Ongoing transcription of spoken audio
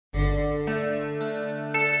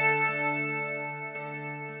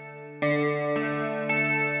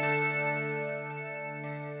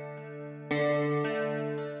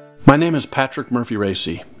My name is Patrick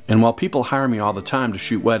Murphy-Racey, and while people hire me all the time to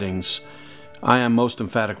shoot weddings, I am most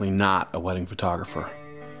emphatically not a wedding photographer.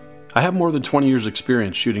 I have more than 20 years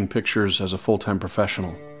experience shooting pictures as a full-time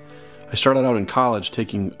professional. I started out in college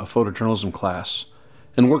taking a photojournalism class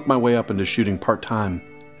and worked my way up into shooting part-time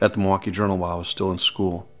at the Milwaukee Journal while I was still in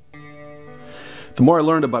school. The more I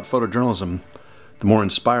learned about photojournalism, the more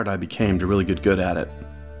inspired I became to really get good at it.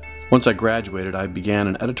 Once I graduated, I began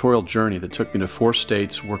an editorial journey that took me to 4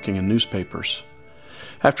 states working in newspapers.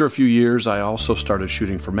 After a few years, I also started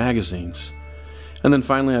shooting for magazines. And then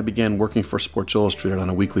finally, I began working for Sports Illustrated on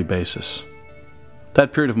a weekly basis.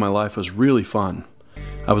 That period of my life was really fun.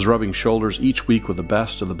 I was rubbing shoulders each week with the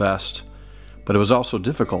best of the best, but it was also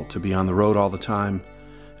difficult to be on the road all the time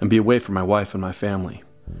and be away from my wife and my family.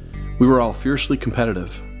 We were all fiercely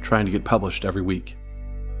competitive, trying to get published every week.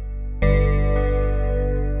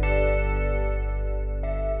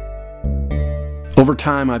 Over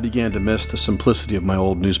time, I began to miss the simplicity of my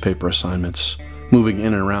old newspaper assignments, moving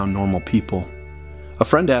in and around normal people. A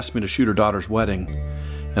friend asked me to shoot her daughter's wedding,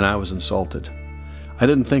 and I was insulted. I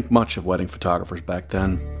didn't think much of wedding photographers back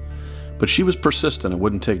then, but she was persistent and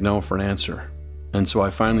wouldn't take no for an answer, and so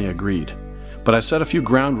I finally agreed. But I set a few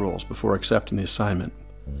ground rules before accepting the assignment.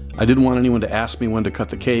 I didn't want anyone to ask me when to cut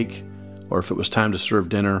the cake, or if it was time to serve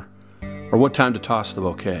dinner, or what time to toss the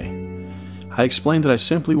bouquet. I explained that I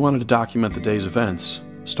simply wanted to document the day's events,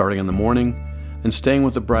 starting in the morning and staying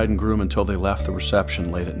with the bride and groom until they left the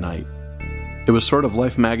reception late at night. It was sort of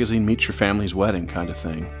Life magazine meets your family's wedding kind of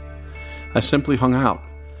thing. I simply hung out,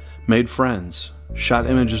 made friends, shot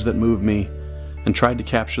images that moved me, and tried to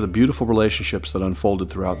capture the beautiful relationships that unfolded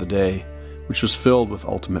throughout the day, which was filled with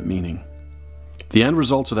ultimate meaning. The end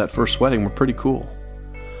results of that first wedding were pretty cool.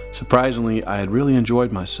 Surprisingly, I had really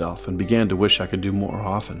enjoyed myself and began to wish I could do more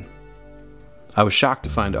often. I was shocked to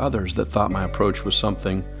find others that thought my approach was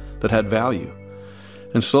something that had value,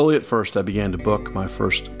 and slowly at first I began to book my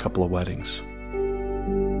first couple of weddings.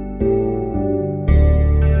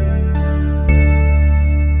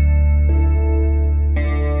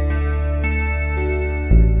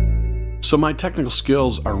 So my technical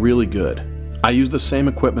skills are really good. I use the same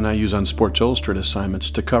equipment I use on Sports Illustrated assignments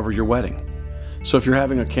to cover your wedding. So if you're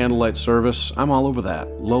having a candlelight service, I'm all over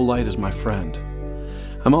that. Low light is my friend.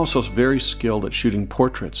 I'm also very skilled at shooting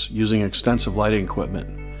portraits using extensive lighting equipment,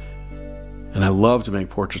 and I love to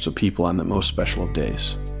make portraits of people on the most special of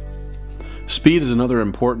days. Speed is another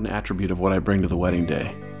important attribute of what I bring to the wedding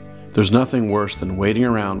day. There's nothing worse than waiting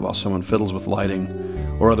around while someone fiddles with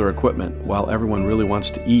lighting or other equipment while everyone really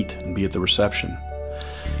wants to eat and be at the reception.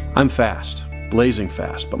 I'm fast, blazing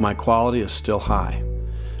fast, but my quality is still high.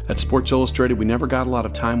 At Sports Illustrated, we never got a lot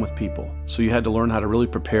of time with people, so you had to learn how to really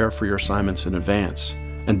prepare for your assignments in advance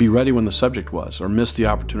and be ready when the subject was, or miss the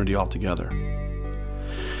opportunity altogether.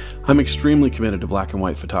 I'm extremely committed to black and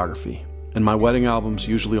white photography, and my wedding albums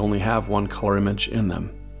usually only have one color image in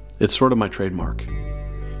them. It's sort of my trademark.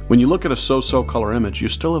 When you look at a so-so color image, you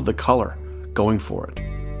still have the color going for it.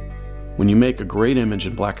 When you make a great image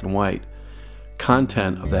in black and white,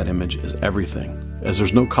 content of that image is everything, as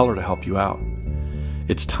there's no color to help you out.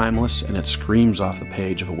 It's timeless and it screams off the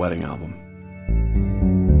page of a wedding album.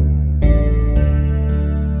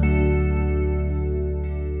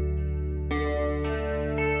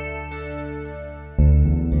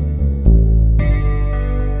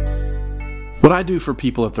 What I do for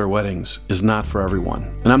people at their weddings is not for everyone,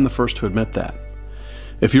 and I'm the first to admit that.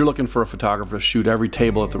 If you're looking for a photographer to shoot every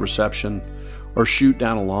table at the reception, or shoot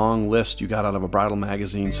down a long list you got out of a bridal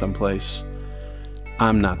magazine someplace,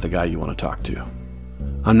 I'm not the guy you want to talk to.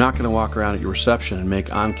 I'm not going to walk around at your reception and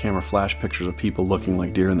make on-camera flash pictures of people looking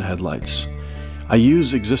like deer in the headlights. I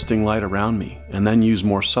use existing light around me, and then use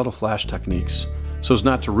more subtle flash techniques, so as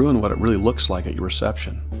not to ruin what it really looks like at your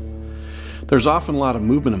reception. There's often a lot of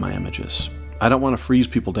movement in my images. I don't want to freeze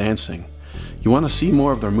people dancing. You want to see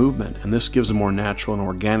more of their movement, and this gives a more natural and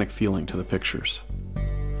organic feeling to the pictures.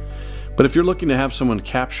 But if you're looking to have someone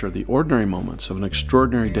capture the ordinary moments of an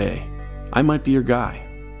extraordinary day, I might be your guy.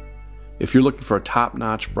 If you're looking for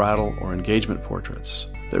top-notch bridal or engagement portraits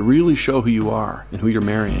that really show who you are and who you're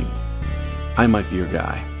marrying, I might be your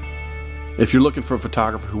guy. If you're looking for a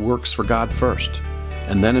photographer who works for God first,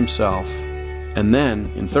 and then himself, and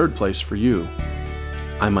then, in third place for you,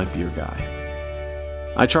 I might be your guy.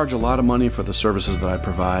 I charge a lot of money for the services that I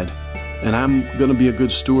provide, and I'm going to be a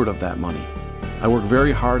good steward of that money. I work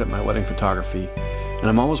very hard at my wedding photography, and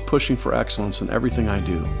I'm always pushing for excellence in everything I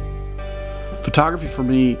do. Photography for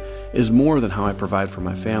me is more than how I provide for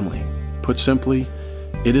my family. Put simply,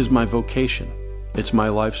 it is my vocation. It's my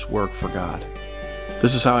life's work for God.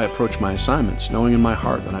 This is how I approach my assignments, knowing in my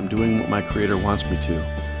heart that I'm doing what my Creator wants me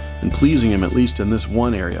to, and pleasing Him at least in this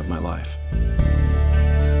one area of my life.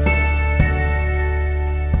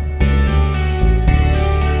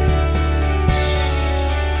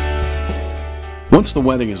 Once the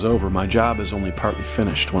wedding is over, my job is only partly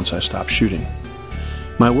finished once I stop shooting.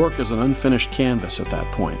 My work is an unfinished canvas at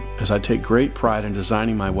that point, as I take great pride in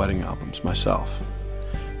designing my wedding albums myself.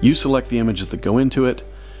 You select the images that go into it,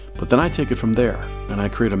 but then I take it from there, and I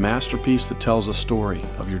create a masterpiece that tells a story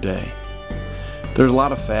of your day. There's a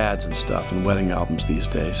lot of fads and stuff in wedding albums these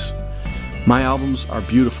days. My albums are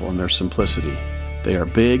beautiful in their simplicity. They are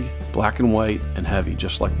big, black and white, and heavy,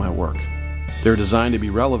 just like my work. They're designed to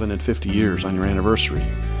be relevant in 50 years on your anniversary,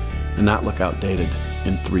 and not look outdated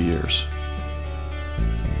in 3 years.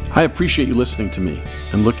 I appreciate you listening to me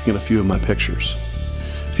and looking at a few of my pictures.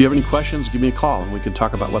 If you have any questions, give me a call and we can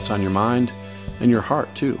talk about what's on your mind and your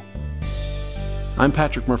heart too. I'm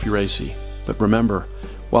Patrick Murphy-Racey, but remember,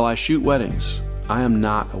 while I shoot weddings, I am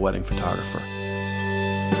not a wedding photographer.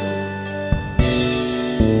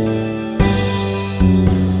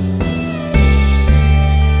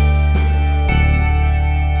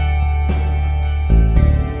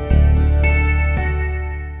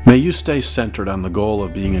 May you stay centered on the goal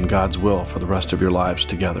of being in God's will for the rest of your lives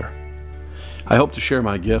together. I hope to share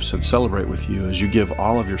my gifts and celebrate with you as you give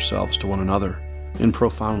all of yourselves to one another in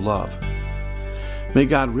profound love. May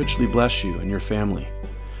God richly bless you and your family,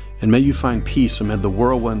 and may you find peace amid the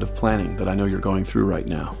whirlwind of planning that I know you're going through right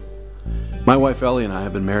now. My wife Ellie and I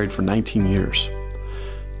have been married for 19 years.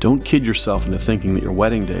 Don't kid yourself into thinking that your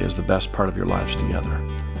wedding day is the best part of your lives together.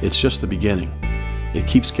 It's just the beginning. It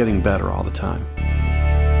keeps getting better all the time.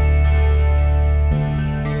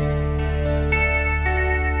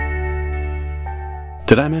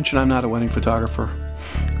 Did I mention I'm not a wedding photographer?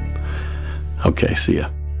 Okay, see ya.